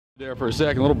There for a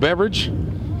second, a little beverage.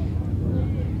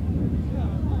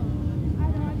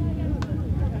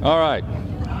 All right,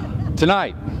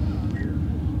 tonight,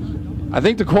 I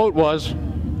think the quote was,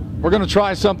 we're going to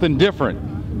try something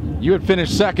different. You had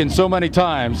finished second so many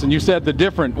times, and you said the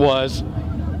different was?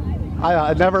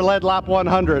 I never led lap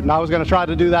 100, and I was going to try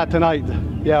to do that tonight.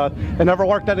 Yeah, it never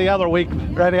worked any other week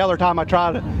or any other time I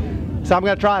tried it. So I'm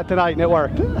going to try it tonight, and it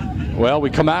worked. Well, we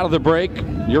come out of the break,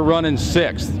 you're running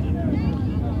sixth.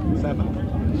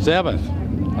 Seventh.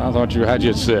 I thought you had you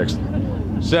at sixth.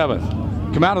 Seventh.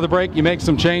 Come out of the break, you make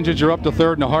some changes, you're up to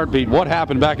third in a heartbeat. What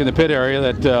happened back in the pit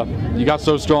area that you got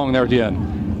so strong there at the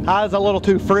end? I was a little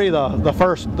too free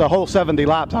the whole 70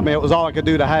 laps. I mean, it was all I could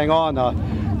do to hang on.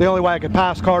 The only way I could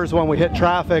pass cars when we hit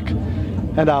traffic.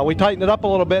 And we tightened it up a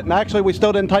little bit, and actually we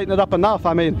still didn't tighten it up enough.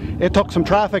 I mean, it took some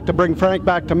traffic to bring Frank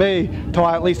back to me till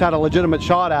I at least had a legitimate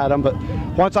shot at him. But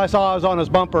once I saw I was on his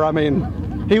bumper, I mean,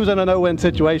 he was in a no-win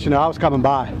situation, and I was coming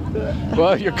by.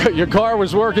 Well, your car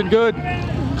was working good.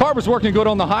 Car was working good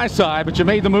on the high side, but you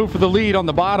made the move for the lead on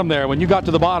the bottom there. When you got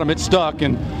to the bottom, it stuck,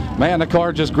 and man, the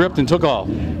car just gripped and took off.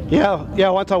 Yeah.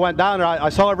 Once I went down there, I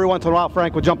saw every once in a while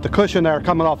Frank would jump the cushion there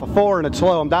coming off a 4, and it'd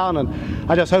slow him down, and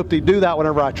I just hoped he'd do that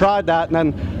whenever I tried that.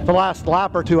 And then the last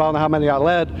lap or two, I don't know how many I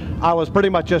led, I was pretty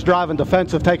much just driving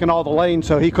defensive, taking all the lanes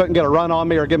so he couldn't get a run on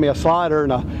me or give me a slider,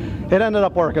 and it ended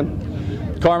up working.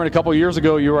 Carman, a couple of years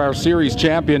ago, you were our series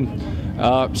champion,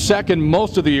 second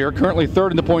most of the year, currently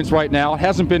third in the points right now. It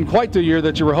hasn't been quite the year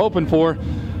that you were hoping for,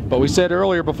 but we said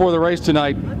earlier before the race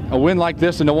tonight, a win like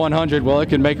this in the 100, well, it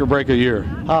can make or break a year.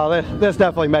 This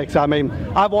definitely makes, I mean,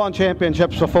 I've won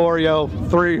championships before, you know,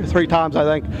 three times, I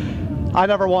think. I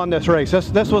never won this race.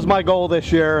 This was my goal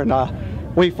this year,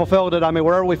 and we fulfilled it. I mean,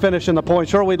 wherever we finish in the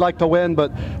points, sure, we'd like to win,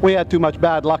 but we had too much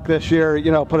bad luck this year,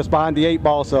 you know, put us behind the 8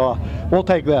 ball, so we'll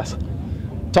take this.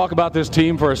 Talk about this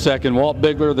team for a second. Walt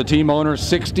Bigler, the team owner,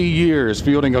 60 years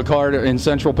fielding a car in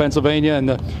central Pennsylvania, and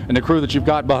the crew that you've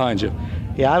got behind you.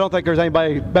 Yeah, I don't think there's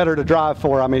anybody better to drive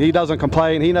for. I mean, he doesn't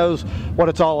complain. He knows what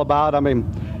it's all about. I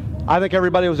mean, I think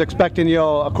everybody was expecting, you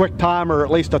know, a quick time or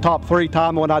at least a top 3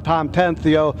 time. When I timed 10th,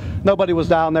 you know, nobody was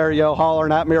down there, you know,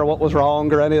 hollering at me or what was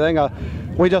wrong or anything.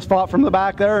 We just fought from the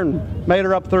back there and made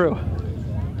her up through.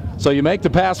 So you make the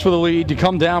pass for the lead, you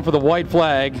come down for the white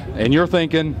flag, and you're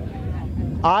thinking?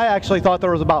 I actually thought there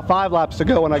was about 5 laps to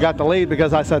go when I got the lead,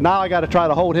 because I said, now I got to try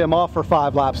to hold him off for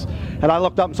 5 laps. And I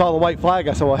looked up and saw the white flag.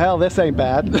 I said, well, hell, this ain't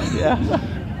bad. Yeah.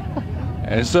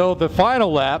 And so the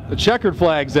final lap, the checkered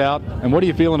flag's out, and what are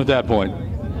you feeling at that point?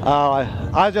 I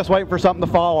was just waiting for something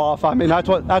to fall off. I mean, that's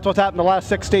what's happened the last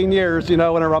 16 years, you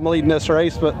know, whenever I'm leading this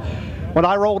race. But when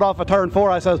I rolled off of turn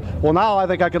 4, I said, well, now I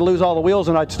think I could lose all the wheels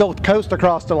and I'd still coast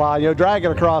across the line, you know, drag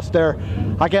it across there.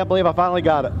 I can't believe I finally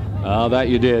got it. Oh, that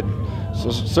you did. So,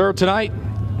 sir, tonight,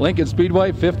 Lincoln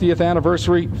Speedway 50th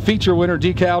anniversary feature winner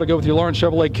decal to go with your Lawrence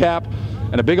Chevrolet cap,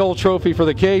 and a big old trophy for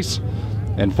the case,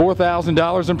 and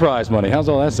 $4,000 in prize money. How's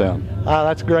all that sound?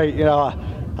 That's great. You know,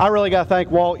 I really got to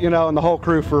thank Walt, you know, and the whole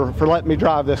crew for letting me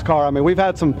drive this car. I mean, we've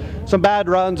had some bad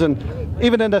runs, and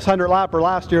even in this 100 lapper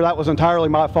last year, that was entirely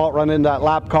my fault running into that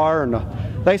lap car,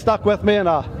 and they stuck with me, and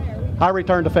I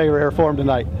returned the favor here for them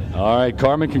tonight. All right,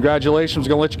 Carman, congratulations.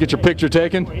 Going to let you get your picture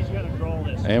taken.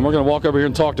 And we're going to walk over here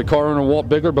and talk to Carman and Walt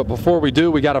Bigler, but before we do,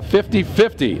 we got a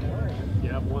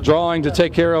 50-50 drawing to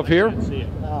take care of here.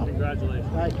 Congratulations.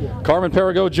 Thank you. Carman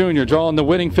Perigo Jr. drawing the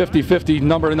winning 50-50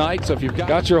 number tonight. So if you've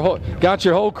got your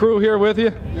whole crew here with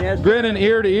you, yes, grinning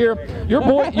ear to ear.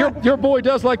 Your boy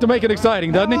does like to make it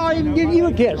exciting, doesn't he? Oh, he can give you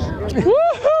a kiss.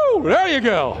 Woohoo! There you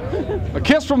go. A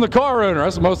kiss from the car owner.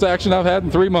 That's the most action I've had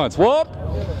in 3 months. Walt,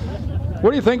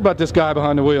 what do you think about this guy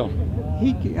behind the wheel?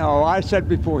 I said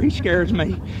before, he scares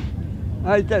me.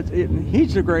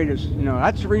 He's the greatest. You know,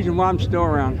 that's the reason why I'm still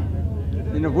around.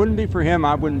 And if it wouldn't be for him,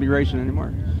 I wouldn't be racing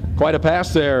anymore. Quite a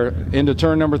pass there into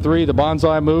turn number 3, the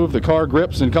bonsai move, the car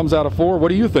grips and comes out of 4.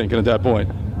 What are you thinking at that point?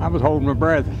 I was holding my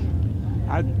breath.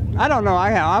 I don't know.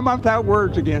 I'm without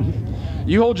words again.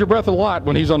 You hold your breath a lot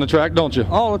when he's on the track, don't you?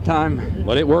 All the time.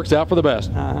 But it works out for the best.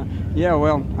 Yeah,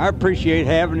 well, I appreciate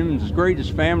having him. He's the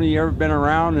greatest family ever been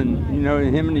around, and you know,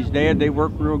 him and his dad, they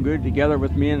work real good together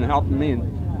with me and helping me,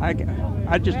 and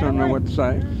I just don't know what to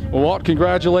say. Well, Walt,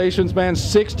 congratulations, man.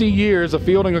 60 years of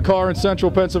fielding a car in central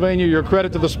Pennsylvania. You're a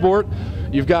credit to the sport.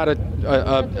 You've got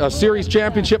a series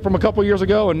championship from a couple years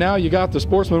ago, and now you got the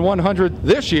Sportsman 100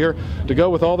 this year to go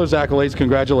with all those accolades.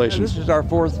 Congratulations. Yeah, this is our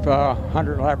 4th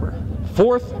 100 lapper.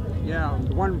 4th? Yeah,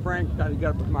 the one Frank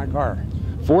got with my car.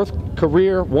 4th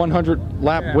career 100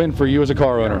 lap win for you as a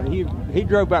car owner. He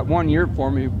drove about 1 year for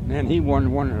me, and he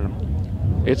won one of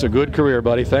them. It's a good career,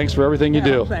 buddy. Thanks for everything you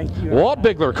do. Thank you. Walt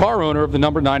Bigler, car owner of the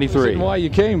number 93. Why you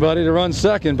came, buddy, to run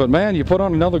second, but man, you put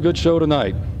on another good show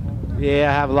tonight. Yeah,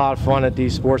 I have a lot of fun at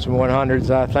these Sportsman 100s.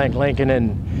 I thank Lincoln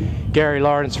and Gary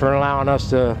Lawrence for allowing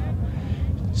us to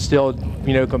still,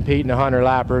 compete in the 100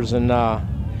 lappers, and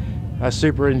I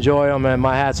super enjoy them. And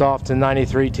my hat's off to the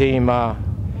 93 team.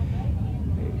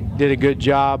 Did a good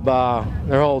job.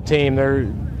 Their whole team,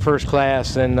 they're first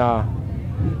class, and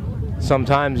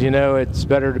sometimes, it's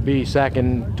better to be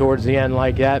second towards the end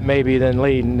like that, maybe, than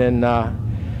leading. And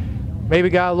maybe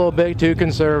got a little bit too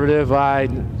conservative.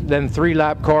 Them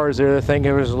 3-lap cars there, I think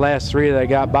it was the last 3 that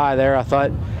got by there. I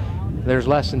thought there's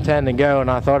less than 10 to go,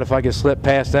 and I thought if I could slip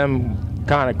past them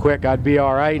kind of quick, I'd be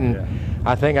all right. And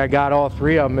I think I got all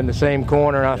 3 of them in the same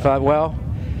corner, and I thought, well,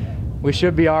 we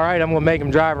should be all right. I'm going to make him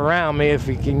drive around me if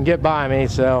he can get by me.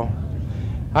 So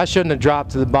I shouldn't have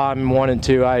dropped to the bottom 1 and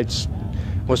 2. I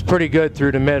was pretty good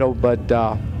through the middle, but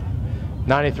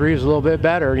 93 is a little bit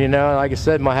better. Like I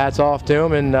said, my hat's off to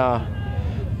him, and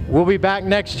we'll be back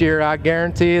next year. I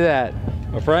guarantee you that.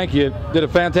 Well, Frank, you did a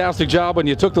fantastic job when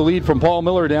you took the lead from Paul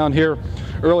Miller down here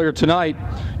earlier tonight.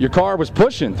 Your car was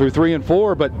pushing through 3 and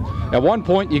 4, but at one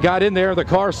point you got in there, the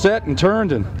car set and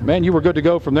turned, and man, you were good to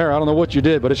go from there. I don't know what you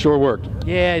did, but it sure worked.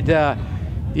 Yeah,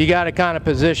 you got to kind of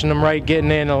position them right,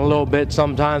 getting in a little bit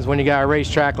sometimes when you got a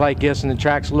racetrack like this and the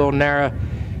track's a little narrow.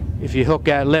 If you hook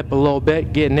that lip a little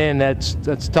bit, getting in, that's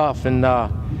tough. And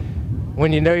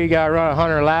when you got to run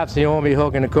 100 laps, you won't be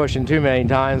hooking the cushion too many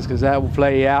times, because that will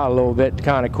play you out a little bit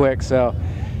kind of quick. So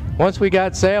once we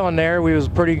got sailing there, we was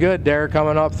pretty good there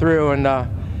coming up through. And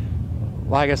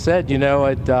like I said,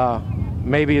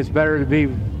 maybe it's better to be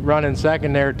running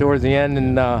second there towards the end.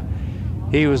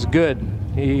 And he was good.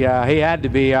 He had to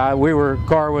be.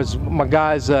 Car was my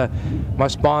guys, my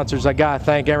sponsors. I got to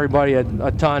thank everybody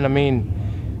a ton. I mean,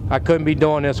 I couldn't be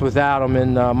doing this without them.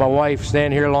 And my wife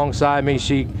standing here alongside me,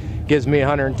 she gives me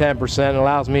 110%,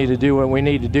 allows me to do what we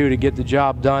need to do to get the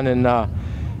job done, and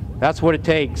that's what it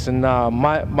takes. And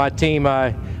my team,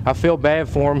 I feel bad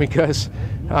for them, because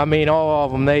I mean, all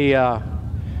of them,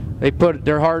 they put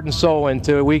their heart and soul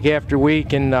into it week after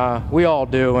week, and we all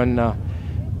do. And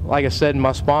like I said,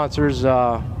 my sponsors,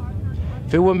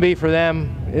 if it wouldn't be for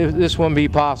them, this wouldn't be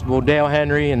possible. Dale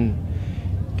Henry and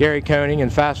Gary Koenig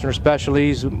and Fastener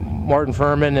Specialties, Martin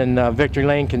Furman and Victory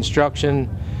Lane Construction,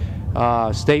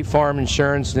 State Farm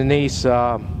Insurance, Denise,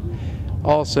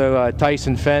 also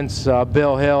Tyson Fence,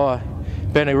 Bill Hill,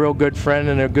 been a real good friend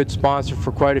and a good sponsor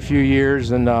for quite a few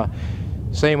years. And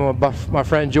same with my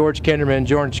friend George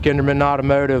Kinderman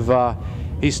Automotive.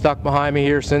 He's stuck behind me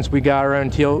here since we got our own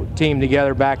team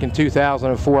together back in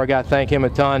 2004. I got to thank him a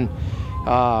ton.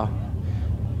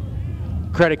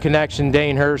 Credit Connection,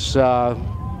 Dane Hurst,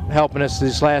 helping us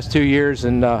these last 2 years,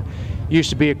 and used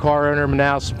to be a car owner, but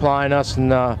now supplying us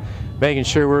and making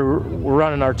sure we're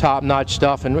running our top-notch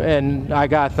stuff. And I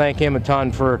got to thank him a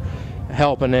ton for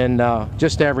helping, and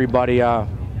just everybody.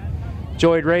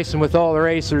 Enjoyed racing with all the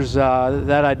racers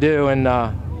that I do, and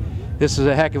this is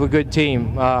a heck of a good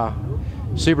team.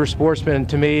 Super Sportsman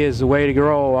to me is the way to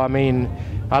go. I mean,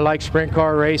 I like sprint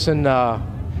car racing.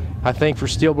 I think for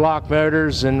steel block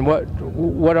motors and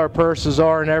what our purses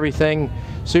are and everything,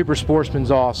 Super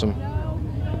Sportsman's awesome.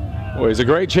 Well, he's a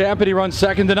great champion. He runs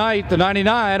second tonight, the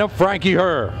 99 of Frankie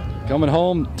Herr. Coming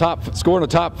home, scoring a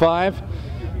top 5.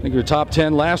 I think you were top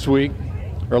 10 last week,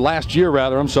 or last year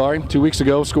rather, I'm sorry. 2 weeks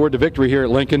ago, scored the victory here at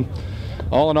Lincoln.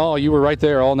 All in all, you were right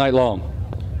there all night long.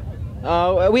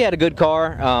 We had a good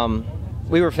car.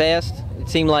 We were fast. It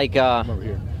seemed like... Over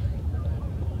here.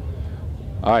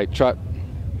 All right, try...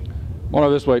 One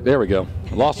over this way. There we go.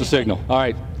 Lost the signal. All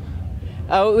right.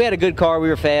 We had a good car. We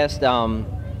were fast. I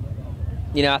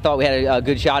thought we had a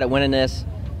good shot at winning this.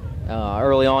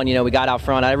 Early on, we got out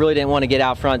front. I really didn't want to get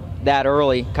out front that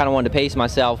early. Kind of wanted to pace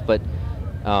myself, but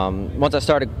once I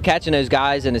started catching those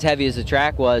guys, and as heavy as the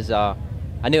track was, I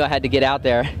knew I had to get out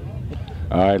there.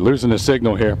 All right, losing the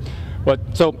signal here. But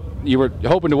so you were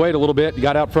hoping to wait a little bit. You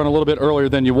got out front a little bit earlier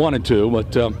than you wanted to,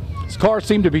 but this car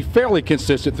seemed to be fairly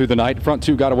consistent through the night. Front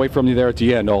 2 got away from you there at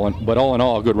the end, but all in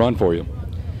all, a good run for you.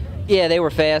 Yeah, they were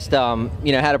fast.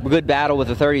 Had a good battle with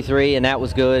the 33, and that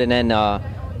was good. And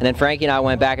then Frankie and I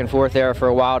went back and forth there for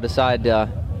a while, decide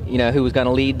who was going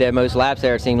to lead the most laps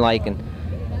there, it seemed like. And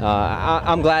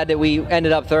I'm glad that we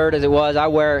ended up third as it was. I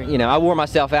wore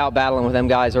myself out battling with them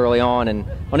guys early on, and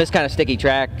on this kind of sticky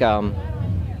track,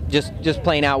 just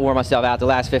plain out wore myself out. The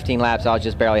last 15 laps, I was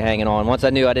just barely hanging on. Once I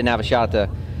knew I didn't have a shot at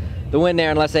the win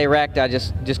there unless they wrecked, I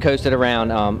just coasted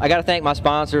around. I got to thank my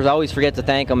sponsors. I always forget to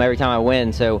thank them every time I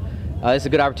win, so it's a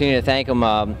good opportunity to thank them.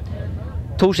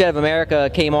 Toolshed of America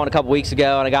came on a couple weeks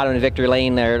ago, and I got him in victory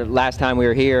lane there last time we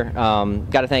were here.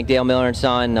 Got to thank Dale Miller and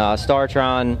Son,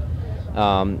 Startron,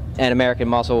 and American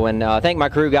Muscle, and thank my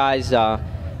crew guys,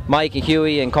 Mike and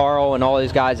Huey and Carl and all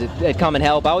those guys that come and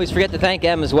help. I always forget to thank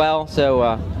them as well,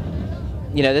 so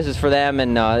you know, this is for them,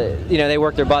 and you know, they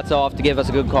work their butts off to give us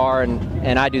a good car,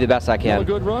 and I do the best I can. Well, a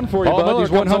good run for you, bud. These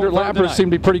 100 lappers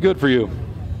seem to be pretty good for you.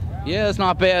 Yeah, it's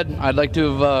not bad. I'd like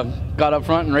to have got up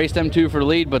front and raced them two for the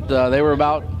lead, but they were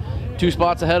about 2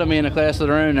 spots ahead of me in a class of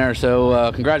their own there.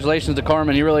 So congratulations to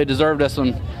Carman. He really deserved this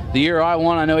one. The year I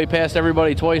won, I know he passed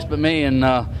everybody twice but me, and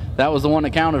that was the one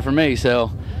that counted for me.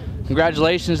 So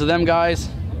congratulations to them guys.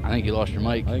 I think you lost your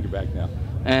mic. I think you're back now.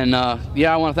 And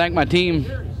yeah, I want to thank my team.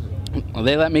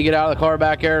 They let me get out of the car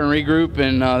back there and regroup,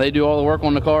 and they do all the work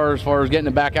on the car as far as getting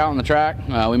it back out on the track.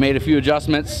 We made a few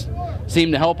adjustments.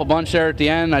 Seemed to help a bunch there at the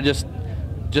end. I just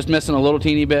missing a little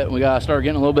teeny bit. We got to start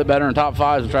getting a little bit better in top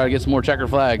 5s and try to get some more checker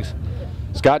flags.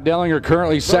 Scott Dellinger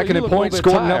currently second in points,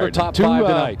 scored another top 5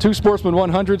 tonight. 2 Sportsman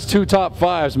 100s, 2 top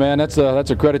 5s, man. That's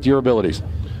a credit to your abilities.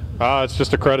 It's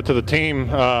just a credit to the team.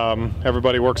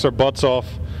 Everybody works their butts off.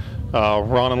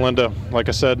 Ron and Linda, like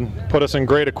I said, put us in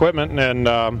great equipment, and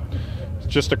it's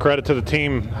just a credit to the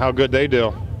team how good they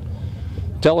do.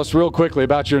 Tell us real quickly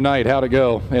about your night. How'd it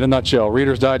go in a nutshell?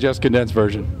 Reader's Digest condensed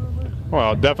version.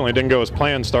 Well, it definitely didn't go as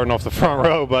planned starting off the front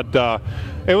row, but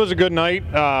it was a good night.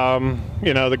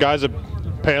 You know, the guys that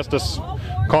passed us,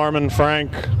 Carman,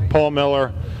 Frank, Paul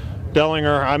Miller,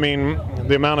 Dellinger, I mean,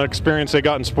 the amount of experience they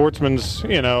got in Sportsman's,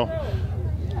 you know,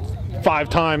 5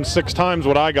 times, 6 times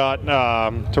what I got.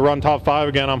 To run top 5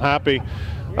 again, I'm happy.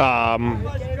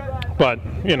 But,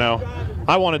 you know,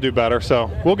 I want to do better,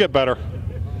 so we'll get better.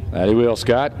 That he will,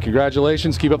 Scott.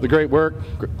 Congratulations. Keep up the great work.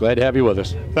 Glad to have you with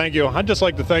us. Thank you. I'd just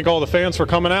like to thank all the fans for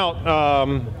coming out.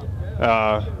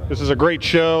 This is a great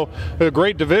show, a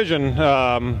great division,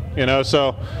 you know,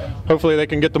 so hopefully they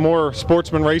can get the more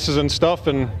Sportsman races and stuff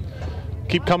and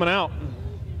keep coming out.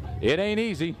 It ain't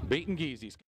easy beating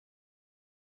Geesey.